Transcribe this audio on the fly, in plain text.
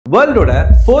வேர்ல்டோட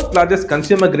 4th largest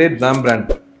consumer grade RAM brand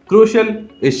Crucial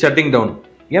is shutting down.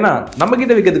 ஏன்னா நம்ம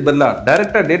கிட்ட விற்கிறதுக்கு பதிலாக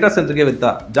டைரக்டா டேட்டா சென்டருக்கே வித்தா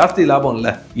ஜாஸ்தி லாபம்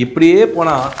இல்லை. இப்படியே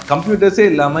போனா கம்ப்யூட்டர்ஸே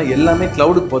இல்லாம எல்லாமே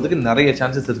கிளவுடுக்கு போறதுக்கு நிறைய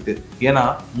சான்சஸ் இருக்கு. ஏன்னா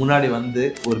முன்னாடி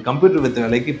ஒரு கம்ப்யூட்டர் வித்த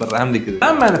விலைக்கு இப்போ ரேம் விற்குது.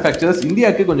 ரேம் மேனுஃபேக்சரர்ஸ்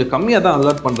இந்தியாவுக்கு கொஞ்சம் கம்மியாக தான்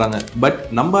அலாட் பண்றாங்க. பட்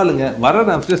நம்ம ஆளுங்க வர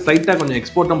ரேம்ஸ்ல ஸ்லைட்டா கொஞ்சம்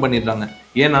எக்ஸ்போர்ட்டும் பண்ணிடுறாங்க.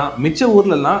 ஏன்னா மிச்ச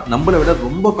ஊர்லலாம் நம்மளை விட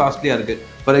ரொம்ப காஸ்ட்லியா இருக்கு.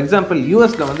 ஃபார் எக்ஸாம்பிள்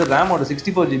யூஎஸ்ல ரேமோட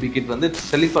 64GB kit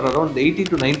selling for around 80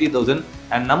 to 90,000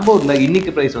 and நம்ம ஊர்ல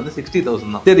இன்னைக்கு பிரைஸ் 60,000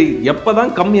 தான். சரி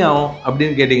எப்பதான் கம்மியாகும்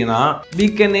அப்படின்னு கேட்டீங்கன்னா we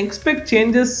can expect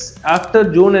changes after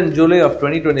June and July of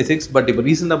 2026. But இப்போ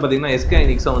ரீசெண்டா பாத்தீங்கன்னா SK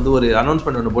Hynix ஒரு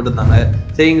அனௌன்ஸ்மெண்ட் ஒன்று போட்டுருந்தாங்க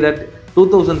saying that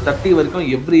 2030 வரைக்கும்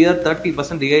எவ்ரி இயர்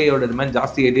 30% ஏஐயோட டிமாண்ட்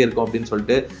ஜாஸ்தி ஆகிட்டே இருக்கும் அப்படின்னு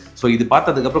சொல்லிட்டு. ஸோ இது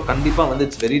பார்த்ததுக்கப்புறம் கண்டிப்பாக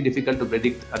it's very difficult to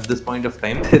predict at this point of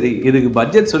time. சரி இதுக்கு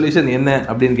பட்ஜெட் சொல்யூஷன் என்ன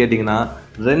அப்படின்னு கேட்டிங்கன்னா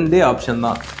ரெண்டே ஆப்ஷன்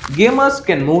தான். Gamers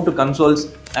can move to consoles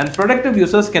and productive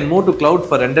users can move to cloud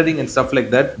for rendering and stuff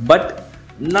like that. But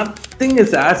nothing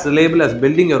is as reliable as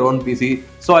building your own PC.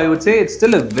 So I would say it's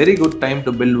still a very good time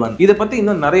to build one. இத பத்தி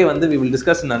இன்னும் நிறைய we will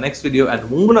discuss in our next video. And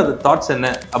உங்களோட thoughts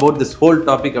என்ன about this whole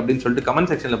topic அப்படின்னு சொல்லிட்டு comment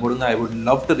sectionல போடுங்க. I would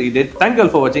love to read it. Thank you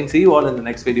all for watching. See you all in the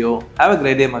next video. Have a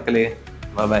great day மக்களே.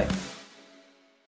 Bye bye.